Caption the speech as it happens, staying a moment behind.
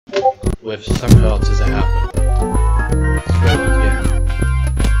with something else does it happen. It's really, yeah.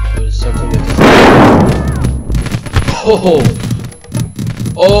 There's something that doesn't. Oh!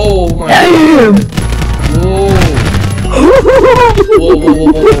 Oh my god! Whoa! Whoa, whoa,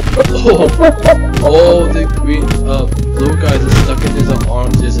 whoa, whoa, whoa! Oh, the green, blue guy is stuck in his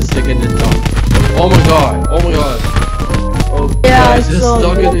arms, is sticking in his tongue. Oh my god! Oh my god! Oh, yeah, guys, it's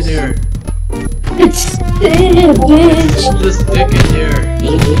stuck in here. It's still, bitch. Just stick in here.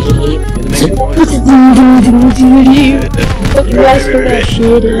 Gonna make a noise. What the rest of that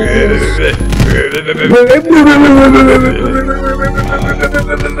shit is?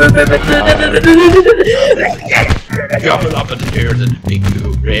 Jumping up in the air and make you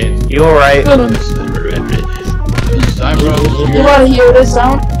red. You alright? You wanna hear this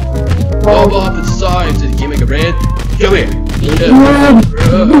sound? Bob up its sides and you make a red. Come here.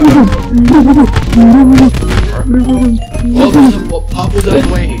 Oh, there's a pop with that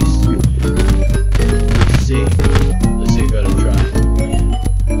ways. Let's see. Let's see if I can try.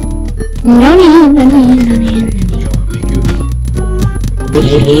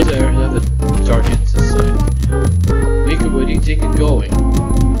 There, have the targets aside. Miku, where do you think it's going?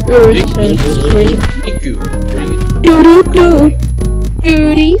 Miku, where do you think it's going?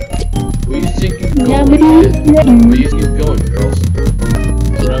 Where do you think it's going, girls?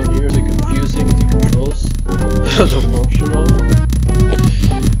 Around here, is it confusing the controls? The functional?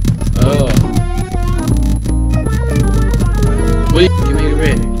 Oh. Wait, give me a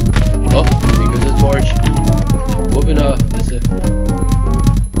ring. Oh, because the torch. Moving up, that's it.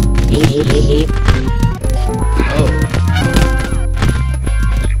 Oh.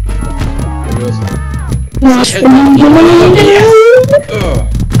 There goes. Yes!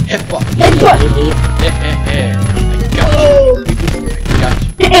 Headbutt! Headbutt!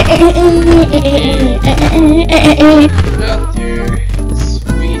 I got you!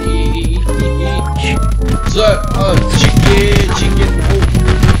 Sweetie! So, chicken!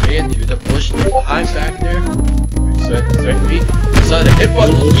 And to the bush behind back there. So the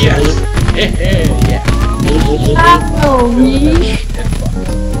headbutt! Yes! Yeah! Oh,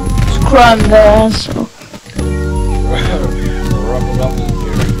 scrum the asshole.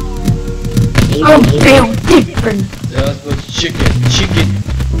 I'm built different. That was chicken.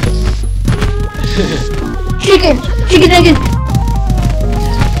 Chicken nugget.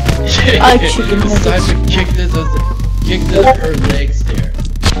 I chicken It's time to kick her legs there.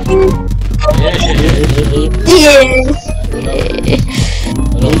 Yeah.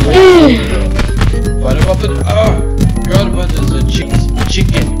 Fight him up and God, but there's a chicken.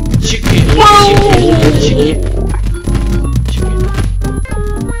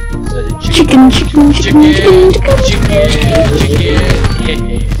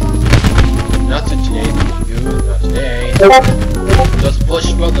 Not today, not today. Just push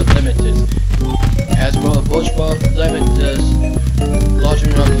for the limited. As well, push for the limited.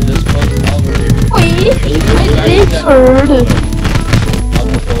 Launching up this one already. Wait, I heard.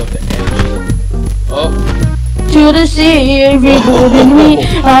 Oh. To the sea, every good in me,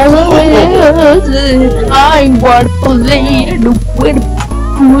 I want to play the wind.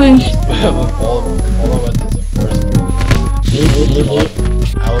 All of it is the first.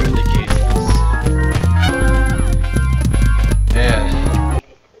 I'll indicate this. Man.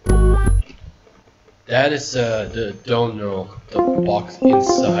 That is the donut, the box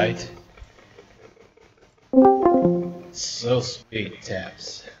inside. So sweet,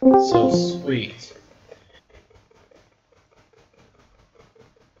 Taps. So sweet.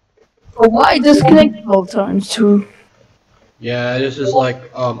 Why disconnect both times too? Yeah, this is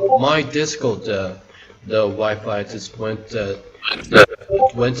like my Discord, the Wi-Fi just went to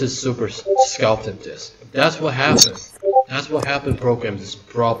super scalping this. That's what happened. That's what happened. Program this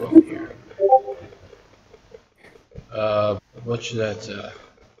problem here. What's that?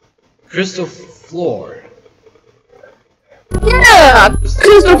 Crystal floor. Yeah,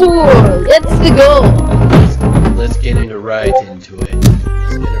 crystal floor. That's the goal. Let's get right into it.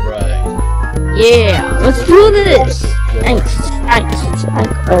 Let's get it right. Yeah, let's do this. Thanks.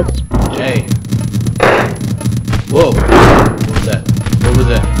 Hey. Whoa. What was that? What was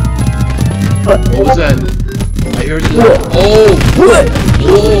that? What was that? I heard this. Oh! What?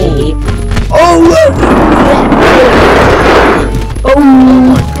 Whoa! Oh! Oh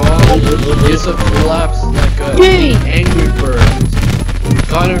my god! It's a collapse like a Angry Birds. It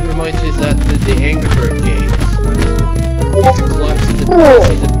kind of reminds me of that the Angry Bird games. It's a collapse in the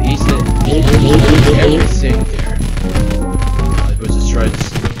piece and everything there. I was just trying to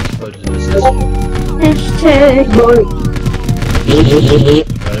put it in this position.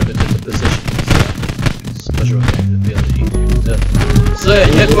 Kind of in the position. Special ability. So a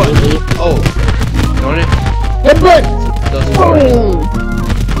headbutt! Oh, darn it. Headbutt! Doesn't work.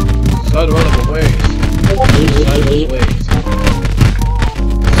 Son of a ways.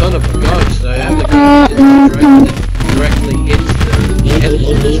 Son of a gun, so I have to go directly hits the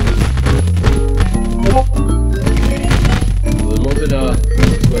headbutt. Okay. We'll move it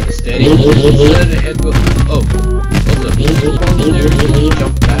toward the steady. Instead of the headbutt. Oh, what's up?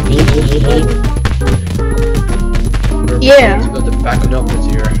 Jump back. Yeah. Let's go to backing upwards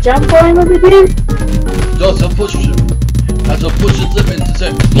here. Jump on over there. No, so push it. That's what push it into the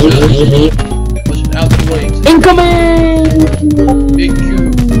push it out the way. Incoming! Big Q.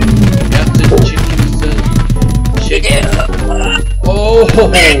 That's the chicken. Oh!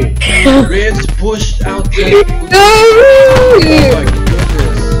 Ribs pushed out the. Oh my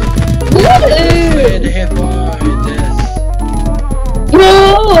goodness. And head behind this. No!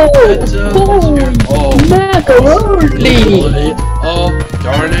 That's oh. Macaroni! Oh,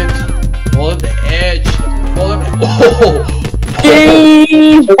 darn it. Pull up the edge. Pull up. Oh!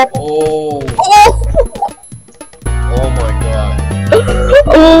 Game! Oh! Oh my god.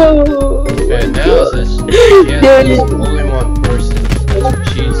 Oh! And now this there's only one person.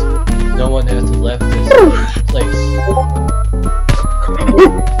 She's no one has left this place.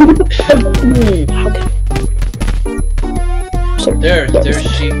 There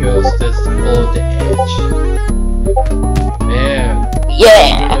she goes, this below the edge. Man.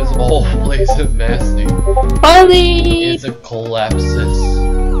 Yeah! This whole place is messy. Holy! It's a collapses.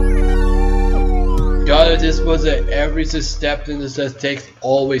 God, this was every step in this takes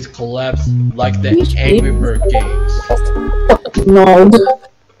always collapse like the Angry Bird games. No.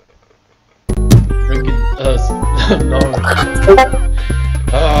 Freaking us. No.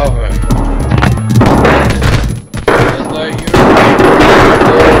 Oh man. That's like you.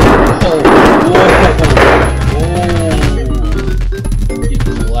 Oh, he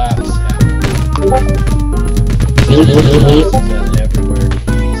collapsed. Everywhere.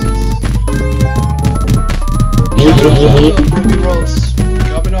 Ruby Rose.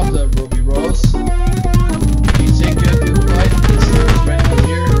 Coming off the Ruby Rose. You think you can fight this right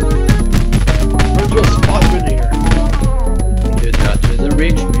here? Where's your spot in here? Did not just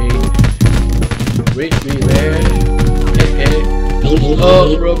reach me. Reach me, man. Hey.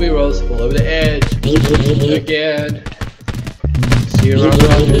 Oh, Ruby Rose below the edge. Again. See you around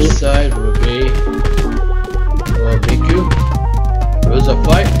on this side, Ruby. Oh, Miku. There's a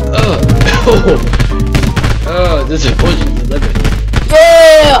fight. Oh, this is pushing the limit.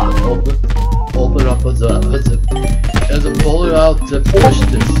 Yeah! Open up as a pull it out to push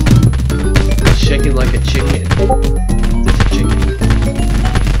this. Shaking like a chicken. This is chicken.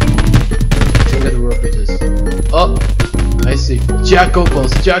 Look at the rope it is. Oh, I see.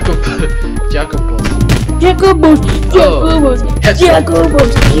 Jacobos.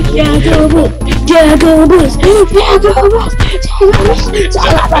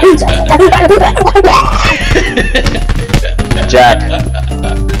 Jack.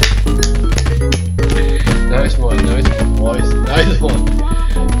 Nice one, boys. Nice one.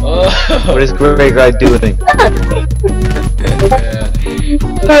 Oh. What is great guy doing?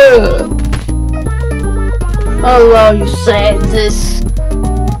 Yeah. Oh well, you said this.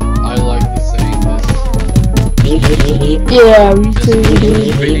 I like to say this. Yeah, we This said is a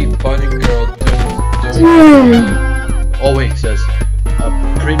it. pretty funny girl doing oh wait, it says a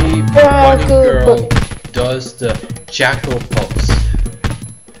pretty funny girl does the jackal pose.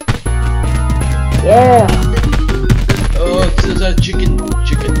 Yeah. Oh, it says a chicken.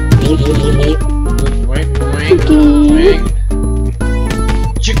 Wink.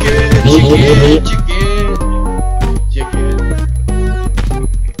 Chicken.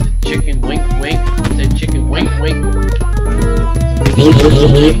 Chicken wink. The chicken wink.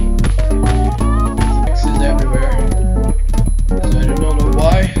 X's everywhere. So I don't know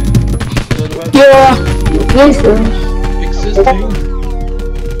why. Yeah. Listen. Existing.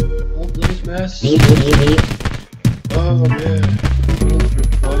 Old lace mess. Oh man.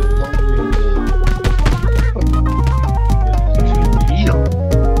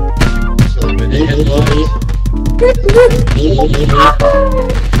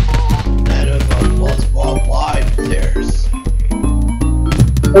 That of was wildlife theirs.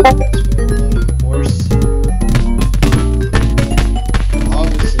 Horse.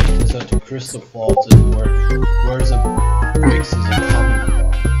 Obviously, it's such a crystal fault is where's the mixes are coming from.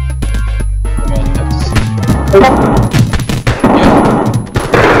 We're gonna have to see.